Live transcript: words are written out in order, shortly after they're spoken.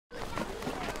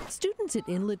Students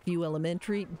at Inlet View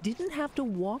Elementary didn't have to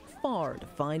walk far to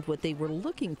find what they were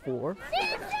looking for.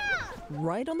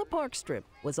 Right on the park strip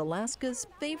was Alaska's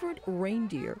favorite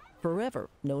reindeer, forever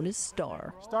known as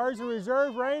Star. Star's a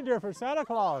reserved reindeer for Santa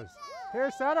Claus.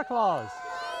 Here's Santa Claus.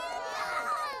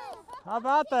 How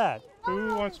about that?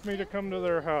 Who wants me to come to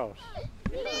their house?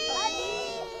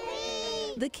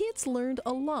 The kids learned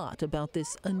a lot about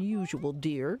this unusual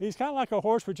deer. He's kind of like a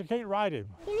horse, but you can't ride him.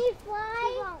 Can he fly?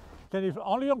 Can he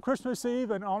only on Christmas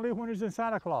Eve and only when he's in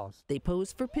Santa Claus. They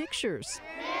posed for pictures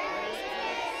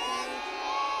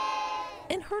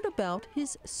and heard about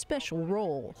his special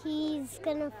role. He's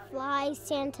gonna fly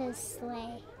Santa's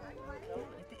sleigh.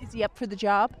 Is he up for the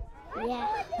job?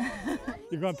 Yeah.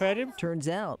 You gonna pet him? Turns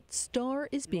out Star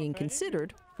is being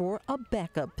considered for a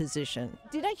backup position,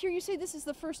 Did I hear you say this is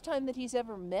the first time that he's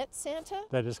ever met Santa?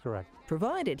 That is correct.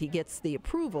 provided he gets the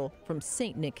approval from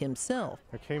Saint Nick himself.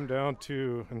 I came down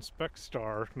to inspect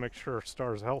Star, make sure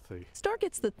Star's healthy. Star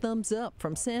gets the thumbs up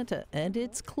from Santa, and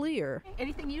it's clear.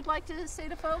 Anything you'd like to say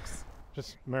to folks?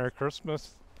 Just Merry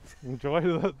Christmas. Enjoy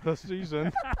the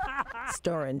season.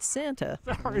 Star and Santa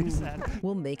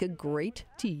will make a great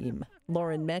team.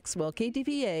 Lauren Maxwell,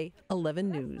 KTVA 11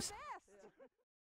 News.